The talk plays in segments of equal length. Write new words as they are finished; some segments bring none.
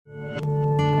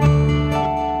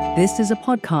This is a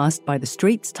podcast by The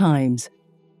Straits Times.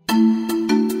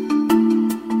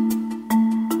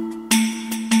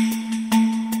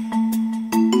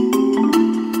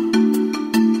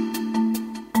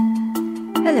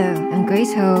 Hello, I'm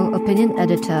Grace Ho, Opinion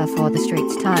Editor for The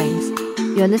Straits Times.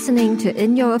 You're listening to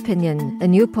In Your Opinion, a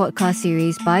new podcast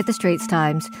series by The Straits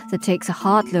Times that takes a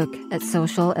hard look at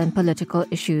social and political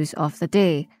issues of the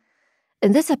day.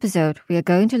 In this episode, we are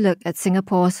going to look at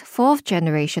Singapore's fourth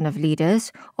generation of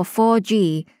leaders, or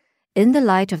 4G, in the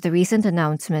light of the recent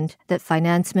announcement that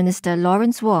Finance Minister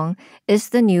Lawrence Wong is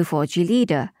the new 4G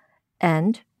leader,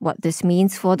 and what this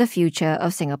means for the future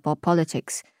of Singapore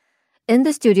politics. In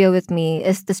the studio with me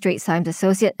is the Straits Times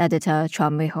Associate Editor,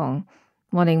 Chuan Wei Hong.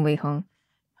 Morning, Wei Hong.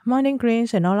 Morning,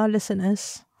 Grace, and all our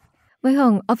listeners. Wei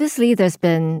Hong, obviously there's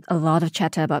been a lot of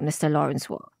chatter about Mr. Lawrence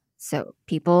Wong. So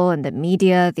people and the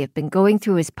media, they've been going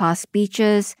through his past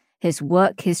speeches, his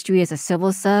work history as a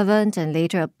civil servant and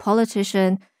later a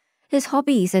politician, his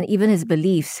hobbies and even his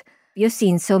beliefs. You've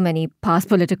seen so many past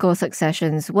political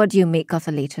successions. What do you make of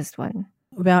the latest one?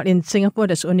 Well, in Singapore,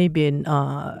 there's only been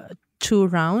 2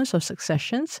 rounds of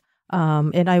successions.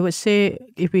 And I would say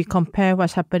if we compare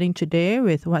what's happening today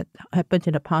with what happened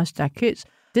in the past decades,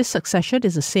 this succession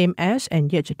is the same as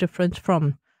and yet different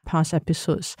from past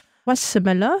episodes. What's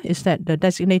similar is that the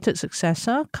designated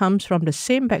successor comes from the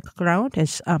same background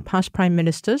as past prime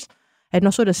ministers and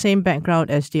also the same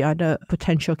background as the other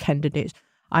potential candidates,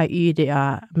 i.e. they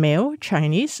are male,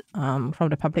 Chinese, from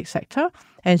the public sector,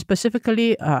 and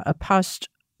specifically a past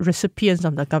recipients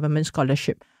of the government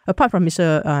scholarship, apart from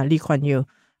Mr. Lee Kuan Yew.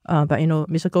 But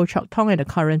Mr. Goh Chok Tong and the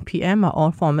current PM are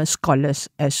all former scholars,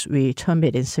 as we term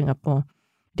it in Singapore.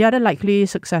 The other likely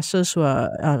successors were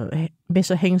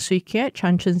Mr. Heng Swee Keat,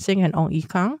 Chan Chun Sing and Ong Yi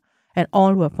Kang, and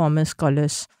all were former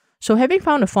scholars. So having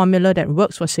found a formula that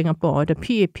works for Singapore, the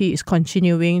PAP is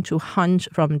continuing to hunt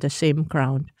from the same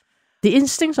ground. The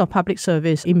instincts of public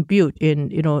service imbued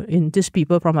in these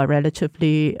people from a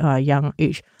relatively young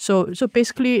age. So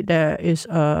basically there is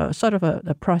a sort of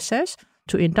a process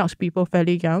to induct people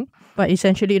fairly young, but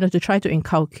essentially to try to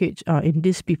inculcate in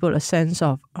these people a sense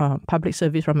of public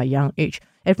service from a young age.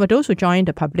 And for those who join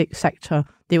the public sector,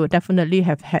 they would definitely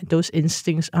have had those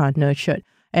instincts nurtured.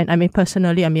 And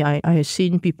personally, I have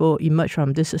seen people emerge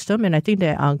from this system, and I think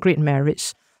there are great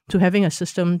merits to having a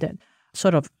system that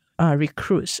sort of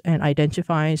recruits and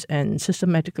identifies and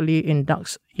systematically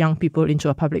inducts young people into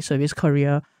a public service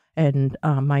career and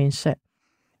mindset.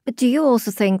 But do you also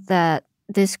think that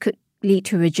this could lead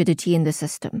to rigidity in the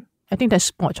system? I think that's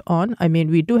spot on.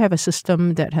 We do have a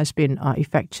system that has been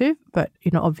effective, but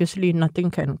obviously nothing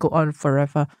can go on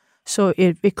forever. So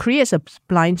it creates a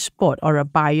blind spot or a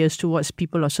bias towards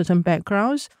people of certain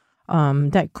backgrounds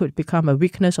that could become a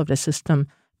weakness of the system.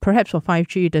 Perhaps for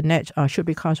 5G, the net should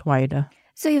be cast wider.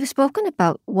 So you've spoken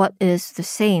about what is the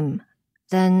same.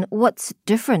 Then what's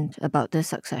different about this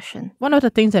succession? One of the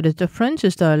things that is different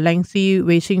is the lengthy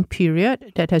waiting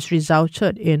period that has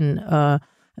resulted in a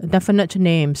definite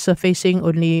name surfacing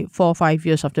only 4 or 5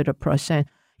 years after the process.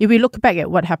 If we look back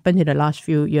at what happened in the last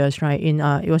few years, right,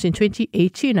 it was in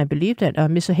 2018, I believe, that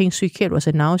Mr. Heng Swee Keat was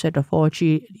announced as the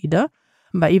 4G leader.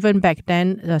 But even back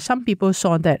then, some people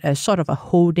saw that as sort of a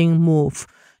holding move,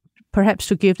 perhaps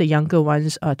to give the younger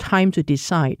ones time to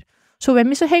decide. So when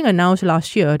Mr. Heng announced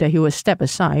last year that he would step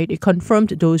aside, it confirmed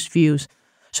those views.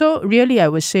 So really, I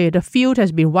would say the field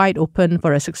has been wide open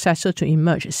for a successor to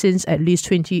emerge since at least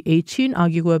 2018,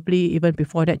 arguably even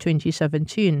before that,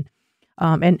 2017.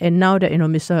 And now that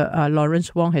Mr.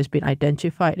 Lawrence Wong has been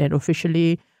identified and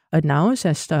officially announced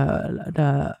as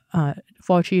the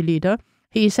 4G leader,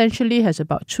 he essentially has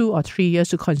about 2 or 3 years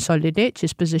to consolidate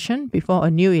his position before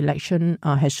a new election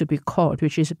has to be called,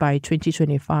 which is by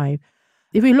 2025.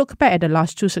 If we look back at the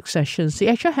last 2 successions, the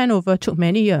actual handover took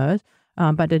many years,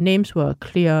 but the names were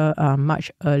clear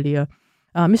much earlier.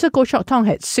 Mr. Goh Chok Tong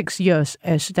had 6 years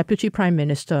as Deputy Prime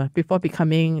Minister before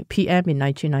becoming PM in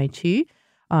 1990.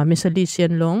 Mr. Lee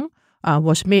Hsien Loong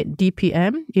was made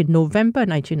DPM in November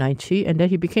 1990, and then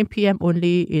he became PM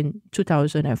only in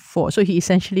 2004. So he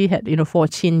essentially had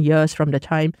 14 years from the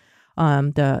time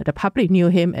the public knew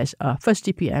him as first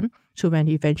DPM to when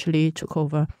he eventually took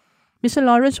over. Mr.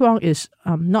 Lawrence Wong is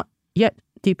not yet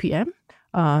DPM.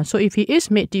 So if he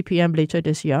is made DPM later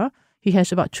this year, he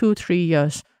has about 2-3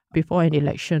 years before an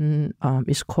election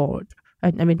is called.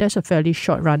 That's a fairly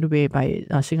short runway by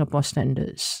Singapore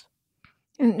standards.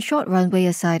 Short runway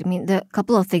aside, there are a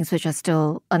couple of things which are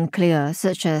still unclear,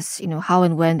 such as, how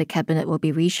and when the cabinet will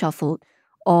be reshuffled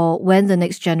or when the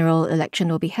next general election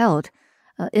will be held.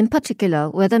 In particular,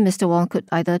 whether Mr. Wong could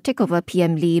either take over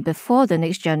PM Lee before the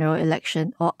next general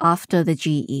election or after the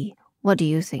GE. What do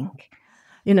you think?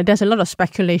 There's a lot of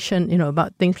speculation,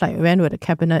 about things like when will the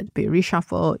cabinet be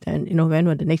reshuffled and, when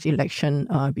will the next election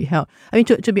be held. I mean,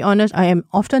 to be honest, I am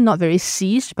often not very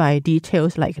seized by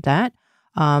details like that,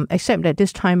 except that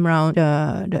this time round,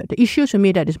 the issue to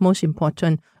me that is most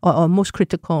important or most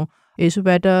critical is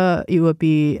whether it will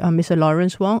be Mr.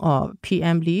 Lawrence Wong or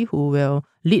PM Lee who will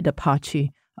lead the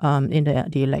party in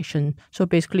the election. So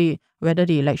basically, whether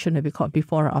the election will be called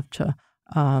before or after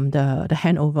the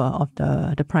handover of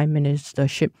the prime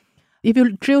ministership. If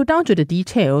you drill down to the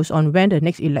details on when the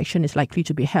next election is likely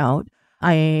to be held,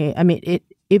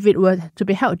 if it were to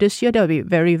be held this year, that would be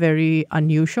very, very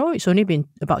unusual. It's only been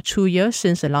about 2 years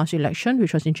since the last election,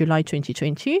 which was in July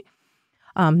 2020.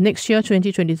 Next year,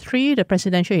 2023, the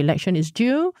presidential election is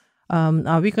due.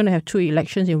 Are we going to have 2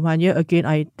 elections in 1 year? Again,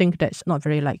 I think that's not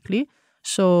very likely.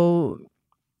 So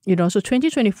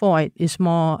 2024 is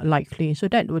more likely. So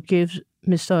that would give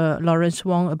Mr. Lawrence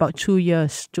Wong about 2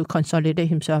 years to consolidate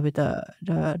himself with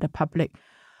the public.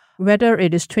 Whether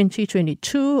it is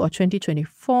 2022 or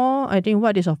 2024, I think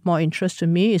what is of more interest to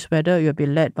me is whether it will be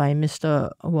led by Mr.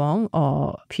 Wong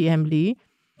or PM Lee.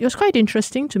 It was quite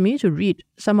interesting to me to read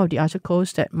some of the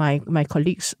articles that my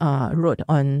colleagues wrote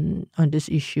on this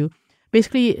issue.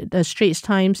 Basically, the Straits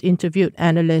Times interviewed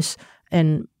analysts,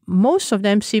 and most of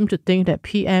them seem to think that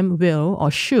PM will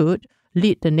or should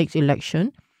lead the next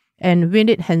election and win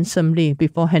it handsomely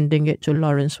before handing it to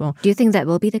Lawrence Wong. Do you think that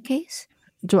will be the case?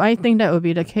 Do I think that will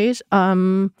be the case?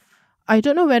 I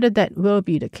don't know whether that will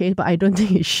be the case, but I don't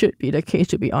think it should be the case,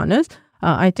 to be honest.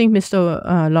 I think Mr.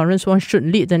 Lawrence Wong should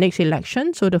lead the next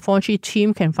election so the 4G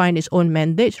team can find its own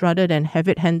mandates rather than have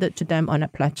it handed to them on a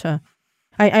platter.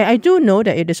 I do know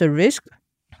that it is a risk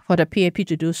for the PAP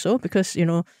to do so because,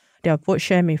 their vote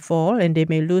share may fall and they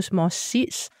may lose more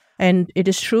seats. And it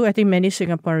is true, I think many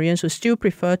Singaporeans would still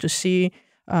prefer to see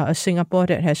a Singapore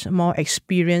that has more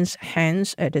experienced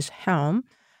hands at its helm.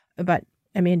 But,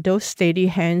 those steady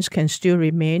hands can still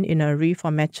remain in a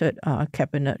reformatted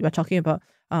cabinet. We're talking about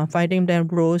finding them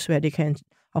roles where they can,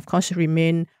 of course,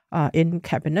 remain in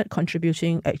cabinet,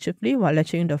 contributing actively while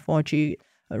letting the 4G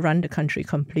run the country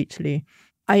completely.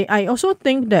 I also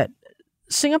think that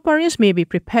Singaporeans may be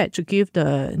prepared to give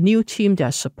the new team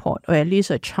their support or at least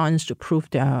a chance to prove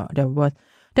their worth.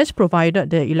 That's provided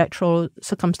the electoral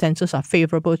circumstances are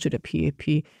favourable to the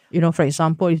PAP. For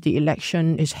example, if the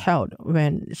election is held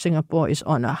when Singapore is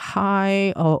on a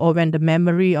high or when the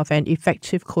memory of an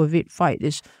effective COVID fight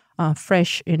is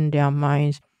fresh in their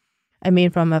minds.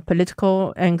 From a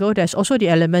political angle, there's also the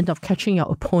element of catching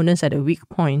your opponents at a weak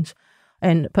point.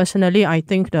 And personally, I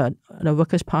think that the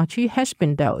Workers' Party has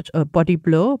been dealt a body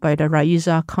blow by the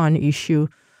Raeesah Khan issue.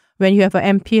 When you have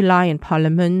an MP lie in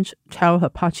Parliament, tell her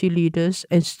party leaders,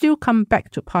 and still come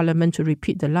back to Parliament to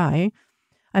repeat the lie,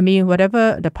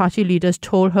 whatever the party leaders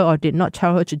told her or did not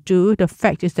tell her to do, the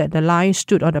fact is that the lie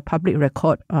stood on the public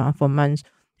record for months.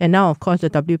 And now, of course,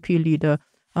 the WP leader,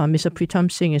 Mr.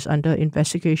 Pritam Singh, is under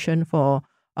investigation for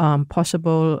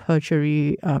possible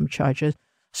perjury charges.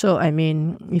 So,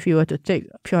 if you were to take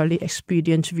a purely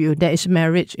expedient view, there is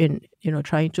merit in,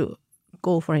 trying to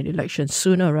go for an election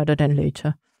sooner rather than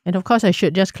later. And of course, I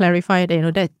should just clarify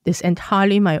that, that is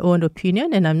entirely my own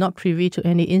opinion and I'm not privy to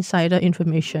any insider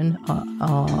information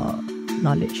or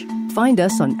knowledge. Find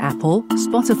us on Apple,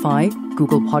 Spotify,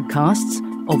 Google Podcasts,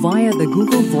 or via the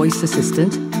Google Voice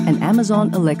Assistant and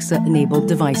Amazon Alexa-enabled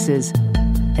devices.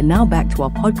 And now back to our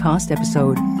podcast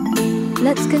episode.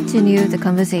 Let's continue the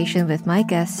conversation with my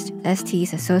guest,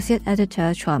 ST's Associate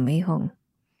Editor Chua Mei Hong.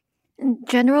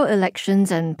 General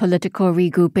elections and political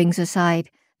regroupings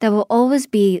aside, there will always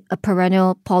be a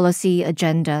perennial policy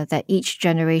agenda that each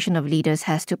generation of leaders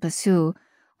has to pursue.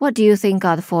 What do you think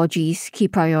are the 4G's key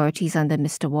priorities under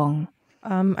Mr. Wong?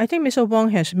 I think Mr. Wong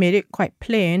has made it quite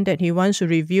plain that he wants to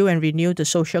review and renew the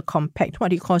social compact,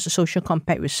 what he calls the social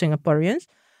compact with Singaporeans,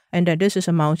 and that this is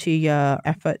a multi-year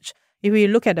effort. If we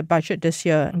look at the budget this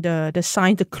year, the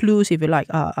signs, the clues, if you like,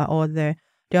 are all there.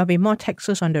 There will be more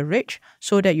taxes on the rich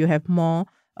so that you have more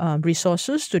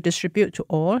resources to distribute to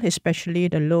all, especially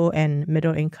the low and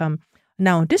middle income.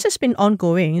 Now, this has been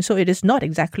ongoing, so it is not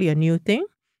exactly a new thing.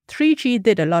 3G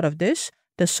did a lot of this,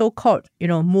 the so-called,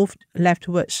 moved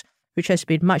leftwards, which has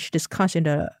been much discussed in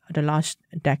the last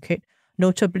decade,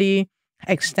 notably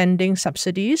extending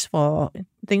subsidies for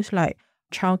things like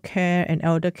childcare and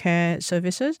elder care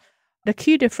services. The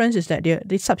key difference is that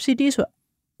the subsidies were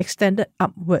extended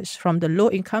upwards from the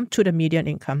low income to the median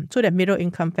income, so that middle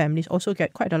income families also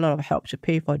get quite a lot of help to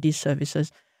pay for these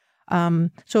services.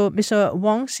 So Mr.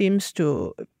 Wong seems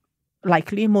to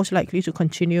most likely to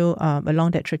continue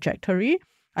along that trajectory.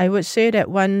 I would say that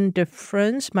one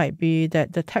difference might be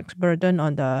that the tax burden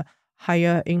on the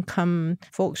higher income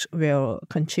folks will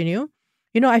continue.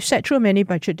 I've sat through many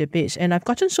budget debates and I've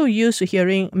gotten so used to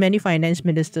hearing many finance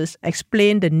ministers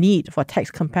explain the need for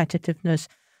tax competitiveness.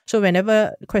 So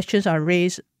whenever questions are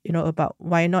raised, about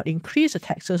why not increase the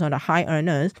taxes on the high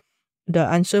earners, the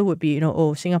answer would be,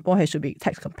 Singapore has to be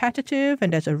tax competitive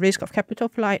and there's a risk of capital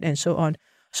flight and so on.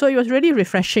 So it was really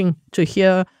refreshing to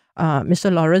hear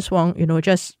Mr. Lawrence Wong,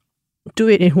 just do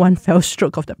it in one fell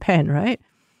stroke of the pen, right?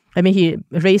 I mean, he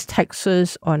raised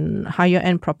taxes on higher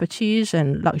end properties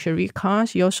and luxury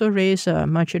cars. He also raised a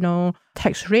marginal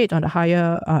tax rate on the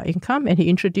higher income, and he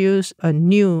introduced a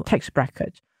new tax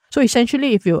bracket. So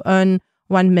essentially, if you earn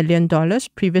 $1 million,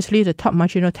 previously the top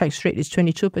marginal tax rate is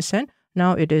 22%.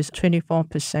 Now it is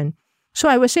 24%. So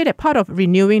I would say that part of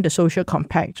renewing the social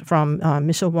compact from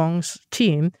Mr. Wong's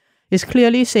team is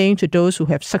clearly saying to those who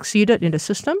have succeeded in the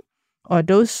system or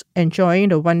those enjoying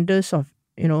the wonders of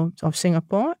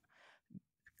Singapore,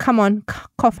 come on,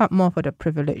 cough up more for the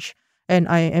privilege. And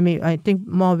I think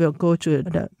more will go to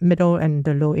the middle and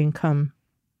the low income.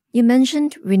 You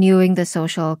mentioned renewing the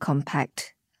social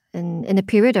compact. In a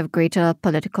period of greater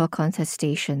political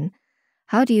contestation,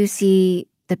 how do you see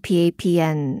the PAP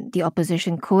and the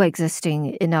opposition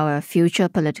coexisting in our future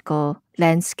political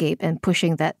landscape and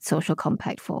pushing that social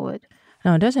compact forward?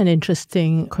 Now, that's an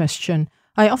interesting question.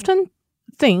 I often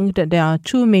think that there are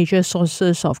two major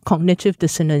sources of cognitive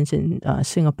dissonance in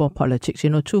Singapore politics.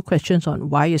 Two questions on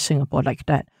why is Singapore like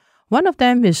that. One of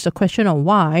them is the question of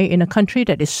why, in a country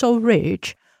that is so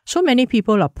rich, so many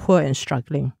people are poor and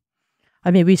struggling. I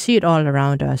mean, we see it all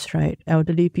around us, right?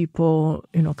 Elderly people,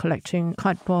 collecting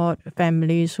cardboard,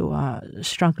 families who are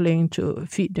struggling to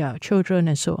feed their children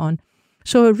and so on.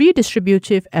 So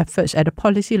redistributive efforts at a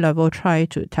policy level try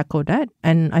to tackle that.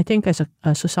 And I think as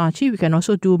a society, we can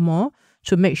also do more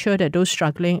to make sure that those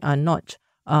struggling are not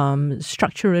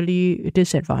structurally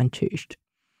disadvantaged.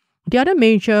 The other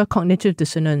major cognitive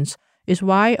dissonance is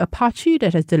why a party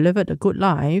that has delivered a good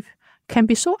life can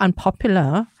be so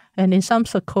unpopular and in some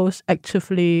circles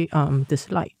actively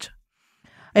disliked.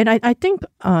 And I think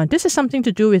this is something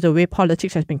to do with the way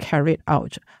politics has been carried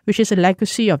out, which is a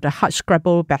legacy of the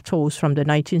hardscrabble battles from the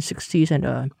 1960s and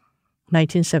the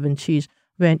 1970s,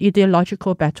 when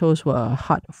ideological battles were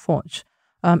hard fought.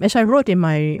 As I wrote in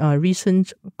my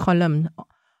recent column,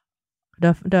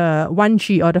 the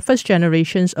 1G or the first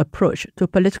generation's approach to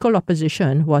political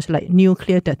opposition was like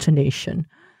nuclear detonation.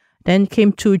 Then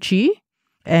came 2G,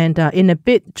 and in a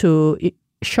bid to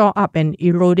shore up an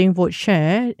eroding vote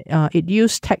share, it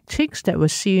used tactics that were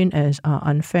seen as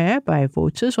unfair by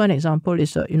voters. One example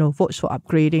is the votes for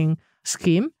upgrading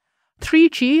scheme.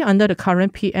 3G, under the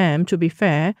current PM, to be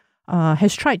fair,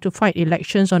 has tried to fight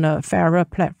elections on a fairer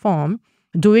platform,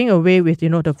 doing away with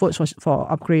the votes for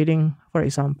upgrading, for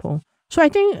example. So I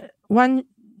think one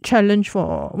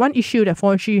issue that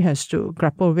 4G has to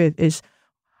grapple with is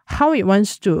how it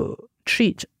wants to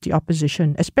treat the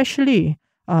opposition, especially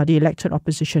the elected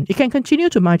opposition. It can continue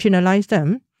to marginalize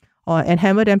them and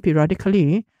hammer them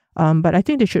periodically, but I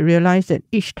think they should realize that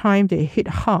each time they hit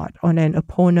hard on an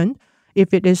opponent,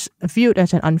 if it is viewed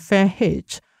as an unfair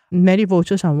hit, many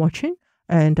voters are watching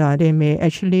and they may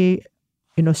actually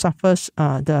suffer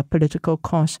the political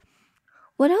cost.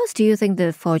 What else do you think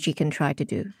the 4G can try to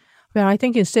do? Well, I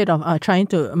think instead of trying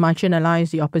to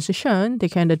marginalize the opposition, they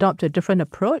can adopt a different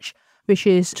approach, which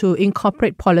is to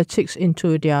incorporate politics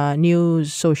into their new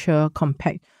social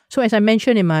compact. So as I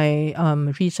mentioned in my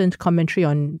recent commentary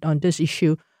on this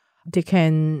issue, they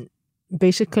can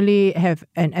basically have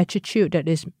an attitude that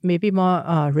is maybe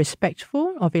more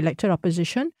respectful of elected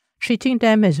opposition, treating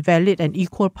them as valid and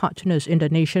equal partners in the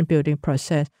nation-building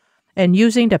process, and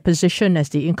using their position as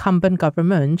the incumbent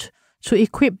government to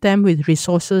equip them with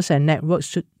resources and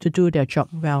networks to do their job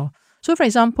well. So, for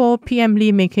example, PM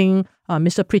Lee making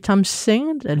Mr. Pritam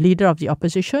Singh the leader of the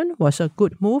opposition was a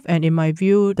good move, and in my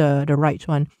view, the right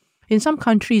one. In some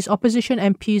countries, opposition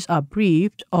MPs are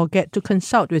briefed or get to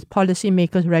consult with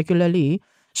policymakers regularly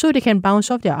so they can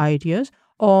bounce off their ideas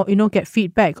or, get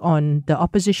feedback on the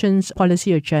opposition's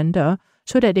policy agenda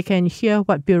so that they can hear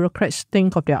what bureaucrats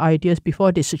think of their ideas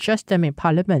before they suggest them in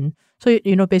parliament. So,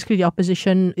 basically the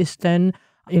opposition is then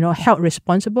held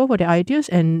responsible for their ideas,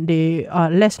 and they are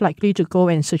less likely to go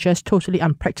and suggest totally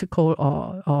unpractical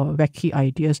or wacky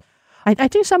ideas. I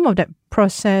think some of that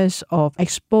process of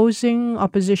exposing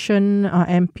opposition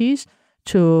MPs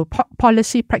to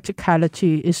policy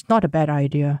practicality is not a bad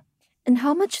idea. And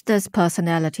how much does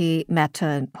personality matter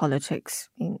in politics?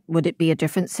 Would it be a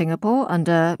different Singapore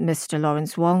under Mr.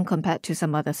 Lawrence Wong compared to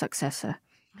some other successor?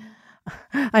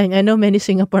 I know many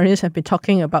Singaporeans have been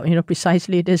talking about,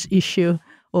 precisely this issue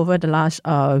over the last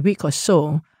week or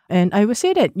so. And I would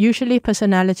say that usually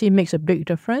personality makes a big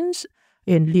difference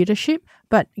in leadership.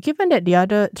 But given that the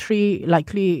other three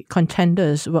likely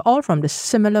contenders were all from the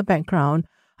similar background,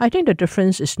 I think the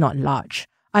difference is not large.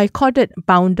 I called it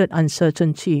bounded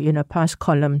uncertainty in a past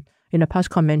column, in a past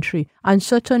commentary.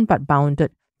 Uncertain but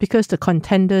bounded, because the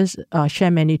contenders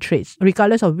share many traits.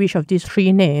 Regardless of which of these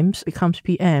three names becomes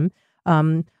PM,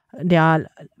 there are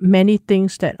many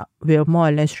things that will more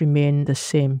or less remain the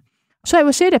same. So I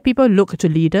would say that people look to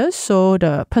leaders, so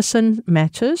the person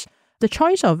matters. The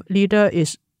choice of leader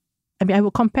is, I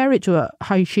would compare it to a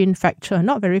hygiene factor,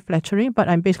 not very flattering, but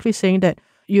I'm basically saying that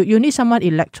you need someone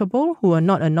electable who will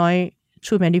not annoy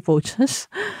too many voters.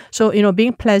 So,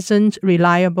 being pleasant,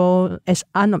 reliable, as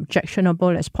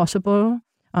unobjectionable as possible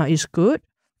is good.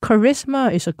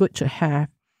 Charisma is a good to have.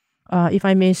 If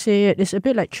I may say it, it's a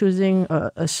bit like choosing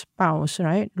a spouse,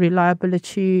 right?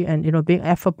 Reliability and, being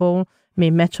affable may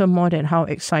matter more than how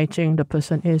exciting the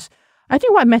person is. I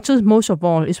think what matters most of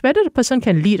all is whether the person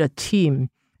can lead a team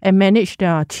and manage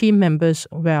their team members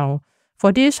well.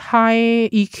 For this, high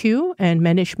EQ and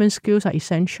management skills are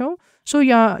essential. So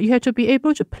you have to be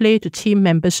able to play to team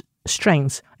members'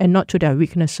 strengths and not to their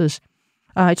weaknesses.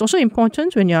 It's also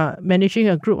important when you're managing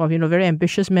a group of very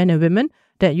ambitious men and women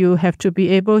that you have to be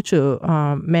able to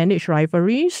manage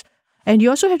rivalries. And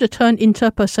you also have to turn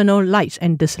interpersonal likes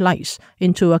and dislikes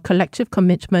into a collective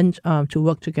commitment to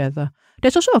work together.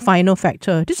 There's also a final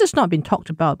factor. This has not been talked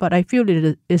about, but I feel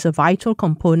it is a vital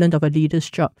component of a leader's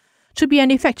job. To be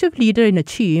an effective leader in a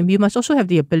team, you must also have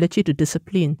the ability to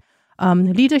discipline.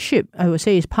 Leadership, I would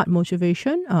say, is part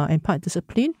motivation and part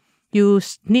discipline. You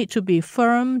need to be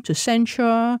firm, to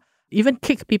censure, even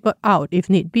kick people out if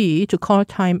need be, to call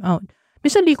time out.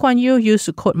 Mr. Lee Kuan Yew used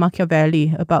to quote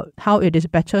Machiavelli about how it is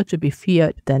better to be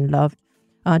feared than loved.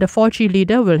 The 4G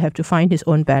leader will have to find his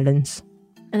own balance.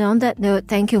 And on that note,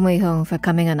 thank you, Mui Hong, for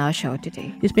coming on our show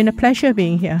today. It's been a pleasure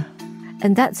being here.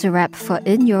 And that's a wrap for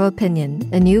In Your Opinion,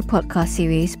 a new podcast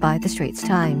series by The Straits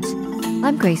Times.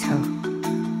 I'm Grace Ho.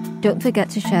 Don't forget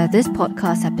to share this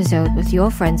podcast episode with your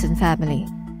friends and family.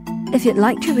 If you'd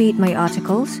like to read my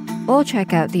articles or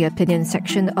check out the opinion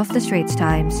section of The Straits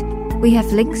Times, we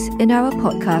have links in our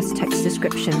podcast text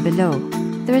description below.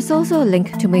 There is also a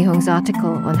link to Mui Hong's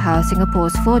article on how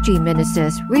Singapore's 4G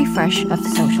minister's refresh of the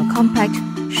social compact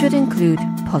should include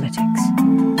politics.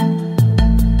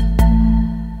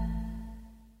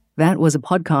 That was a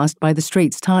podcast by The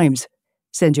Straits Times.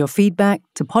 Send your feedback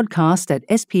to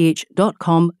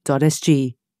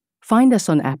podcast@sph.com.sg. Find us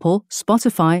on Apple,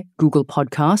 Spotify, Google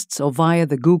Podcasts, or via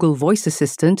the Google Voice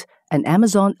Assistant and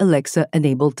Amazon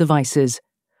Alexa-enabled devices.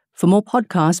 For more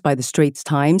podcasts by The Straits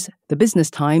Times, The Business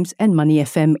Times, and Money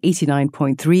FM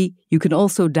 89.3, you can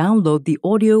also download the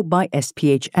Audio by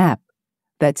SPH app.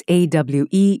 That's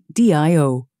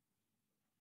AWEDIO.